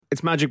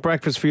It's Magic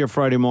Breakfast for your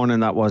Friday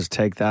morning. That was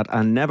Take That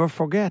and Never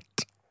Forget.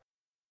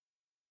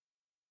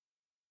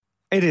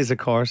 It is, of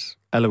course,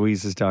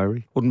 Eloise's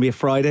diary. Wouldn't be a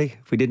Friday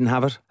if we didn't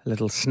have it. A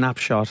little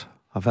snapshot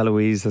of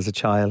Eloise as a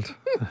child.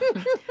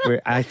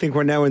 I think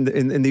we're now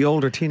in the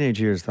older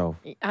teenage years, though.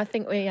 I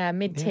think we're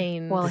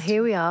mid-teens. Well,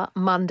 here we are,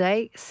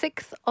 Monday,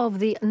 6th of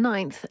the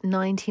 9th,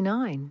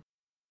 99.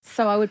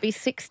 So I would be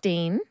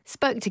 16.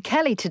 Spoke to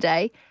Kelly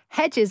today.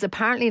 Hedges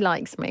apparently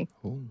likes me.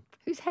 Ooh.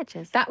 Who's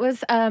Hedges? That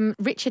was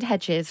Richard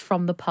Hedges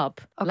from the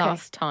pub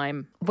last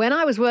time. When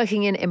I was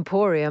working in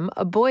Emporium,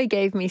 a boy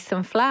gave me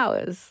some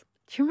flowers.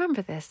 Do you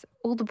remember this?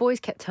 All the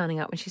boys kept turning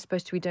up when she's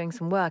supposed to be doing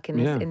some work in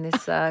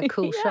this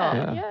cool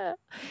shop. Yeah.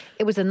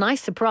 It was a nice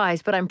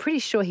surprise, but I'm pretty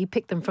sure he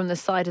picked them from the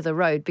side of the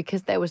road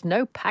because there was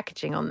no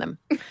packaging on them.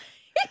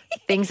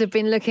 Things have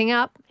been looking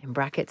up, in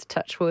brackets,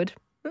 touch wood.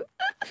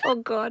 Oh,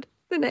 God.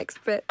 The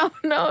next bit. Oh,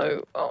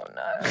 no. Oh,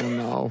 no. Oh,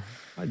 no.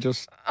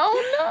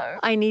 Oh, no.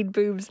 I need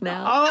boobs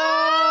now.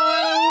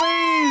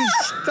 Oh,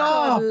 Eloise,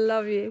 stop. I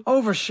love you.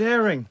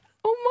 Oversharing.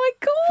 Oh, my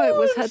God. But it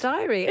was her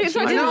diary. It's She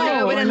I didn't know, know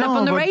it would I end up know,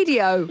 on the but-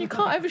 radio. You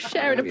can't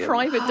overshare in a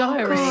private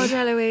diary. Oh,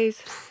 God,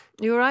 Eloise.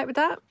 You all right with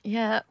that?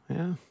 Yeah.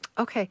 Yeah.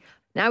 Okay.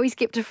 Now we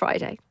skip to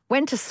Friday.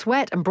 Went to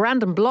Sweat and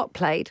Brandon Block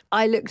played.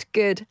 I looked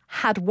good,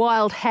 had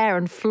wild hair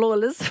and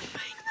flawless.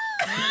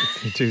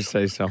 You do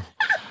say so.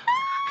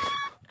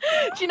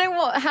 Do you know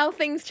what? How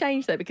things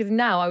change though, because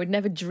now I would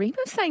never dream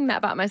of saying that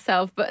about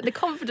myself, but the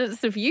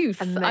confidence of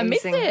youth, I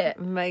miss it.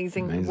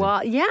 Amazing.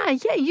 Well, yeah,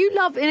 you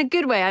love, in a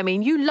good way, I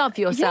mean, you love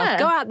yourself. Yeah.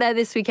 Go out there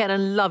this weekend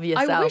and love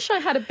yourself. I wish I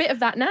had a bit of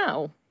that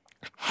now.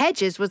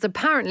 Hedges was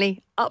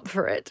apparently up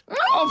for it.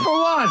 Oh, for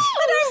what?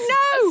 I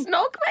don't know.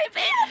 Snog,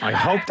 maybe? I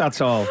hope that's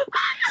all.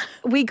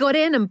 We got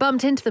in and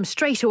bumped into them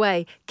straight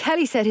away.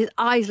 Kelly said his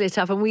eyes lit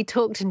up and we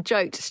talked and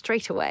joked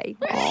straight away.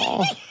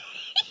 Oh.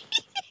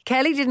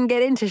 Kelly didn't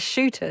get into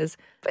shooters.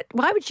 But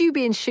why would you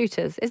be in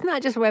shooters? Isn't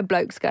that just where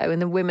blokes go and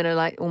the women are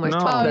like almost No,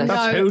 topless?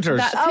 that's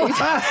Hooters.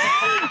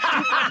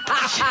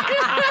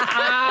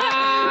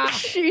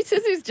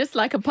 Shooters is just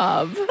like a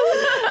pub.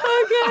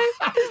 Okay.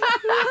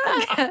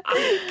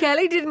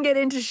 Kelly didn't get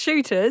into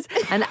shooters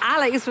and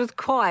Alex was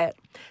quiet.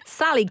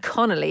 Sally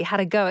Connolly had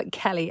a go at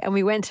Kelly and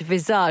we went to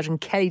Visage and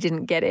Kelly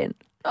didn't get in.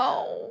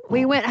 Oh.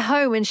 We went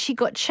home and she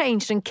got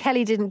changed and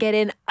Kelly didn't get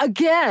in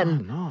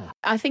again. Oh, no.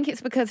 I think it's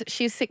because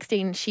she was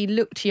 16, she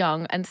looked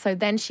young, and so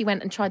then she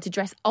went and tried to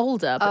dress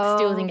older, but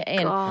still didn't get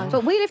in. God.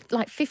 But we lived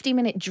like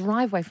 50-minute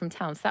drive away from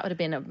town, so that would have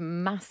been a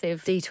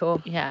massive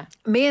Detour. Yeah.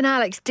 Me and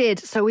Alex did,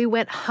 so we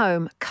went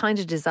home, kind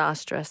of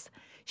disastrous.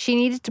 She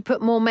needed to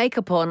put more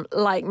makeup on,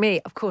 like me,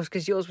 of course,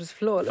 because yours was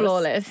flawless.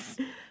 Flawless.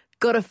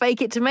 Gotta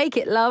fake it to make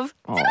it, love.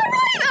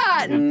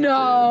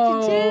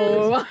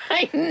 No.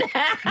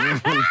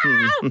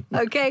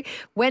 Okay,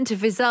 went to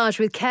Visage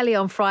with Kelly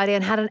on Friday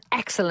and had an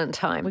excellent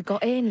time. We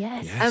got in,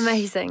 yes.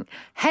 Amazing.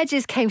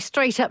 Hedges came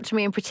straight up to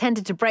me and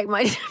pretended to break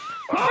my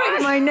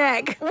break my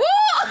neck.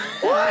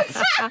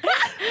 What?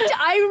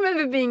 I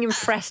remember being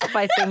impressed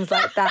by things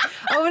like that.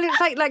 Oh, well,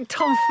 it's like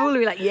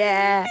tomfoolery, like,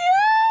 yeah.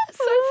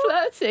 So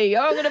flirty.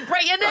 Oh, I'm going to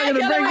break your neck, I'm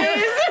gonna break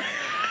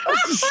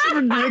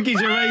Eloise. Ricky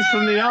Gervais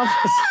from The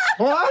Office.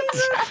 What?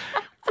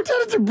 I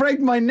wanted to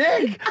break my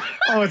neck.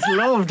 Oh, it's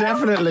love,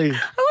 definitely. I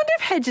wonder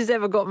if Hedges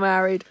ever got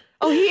married.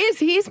 Oh, he is.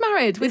 He is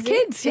married with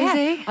kids. Is Yeah.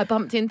 he? I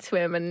bumped into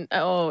him and,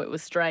 it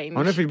was strange. I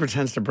wonder if he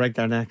pretends to break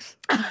their necks.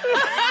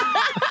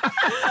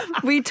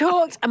 We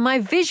talked and my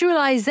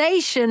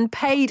visualization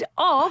paid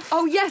off.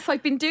 Oh, yes,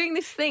 I've been doing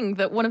this thing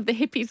that one of the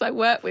hippies I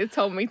work with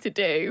told me to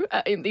do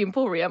in the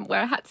Emporium, where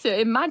I had to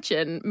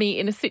imagine me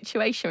in a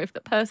situation with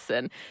the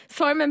person.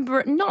 So I remember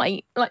at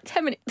night, like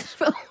 10 minutes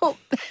before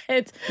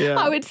bed,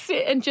 I would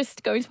sit and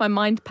just go into my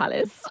mind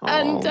palace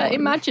and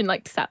imagine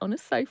like sat on a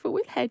sofa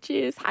with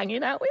Hedges,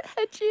 hanging out with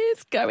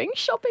Hedges, going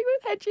shopping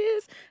with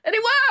Hedges. And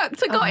it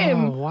worked. I got Oh,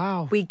 him.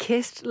 wow. We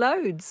kissed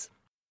loads.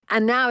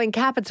 And now in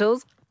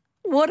capitals,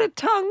 what a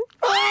tongue.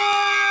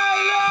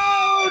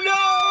 Oh,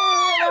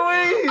 no,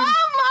 Eloise.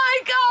 Oh, my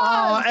God.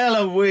 Oh,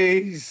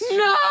 Eloise.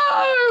 No.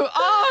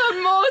 Oh,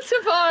 I'm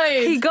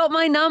mortified. He got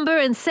my number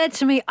and said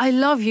to me, I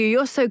love you,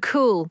 you're so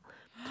cool.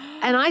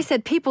 And I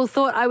said people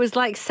thought I was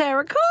like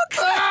Sarah Cox.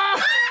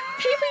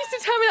 People used to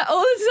tell me that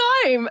all the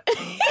time.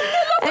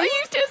 I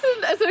used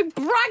it as a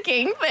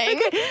bragging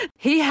thing.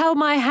 He held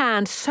my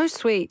hand, so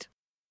sweet.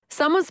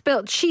 Someone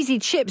spilt cheesy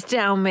chips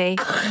down me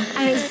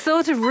and it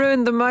sort of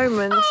ruined the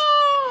moment.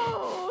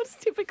 Oh, it's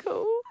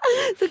typical.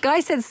 The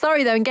guy said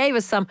sorry though and gave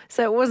us some,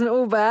 so it wasn't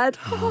all bad.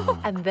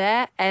 And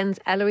there ends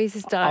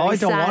Eloise's diary. Oh, I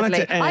don't want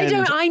it sadly. to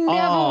end. I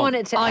never want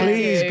it to end.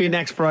 Please do. be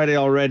next Friday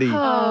already.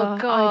 Oh,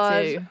 God.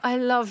 I do. I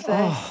love this.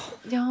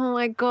 Oh,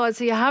 my God.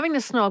 So you're having a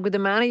snog with the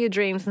man of your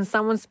dreams and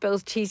someone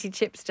spills cheesy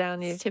chips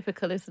down you. It's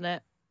typical, isn't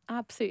it?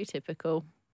 Absolutely typical.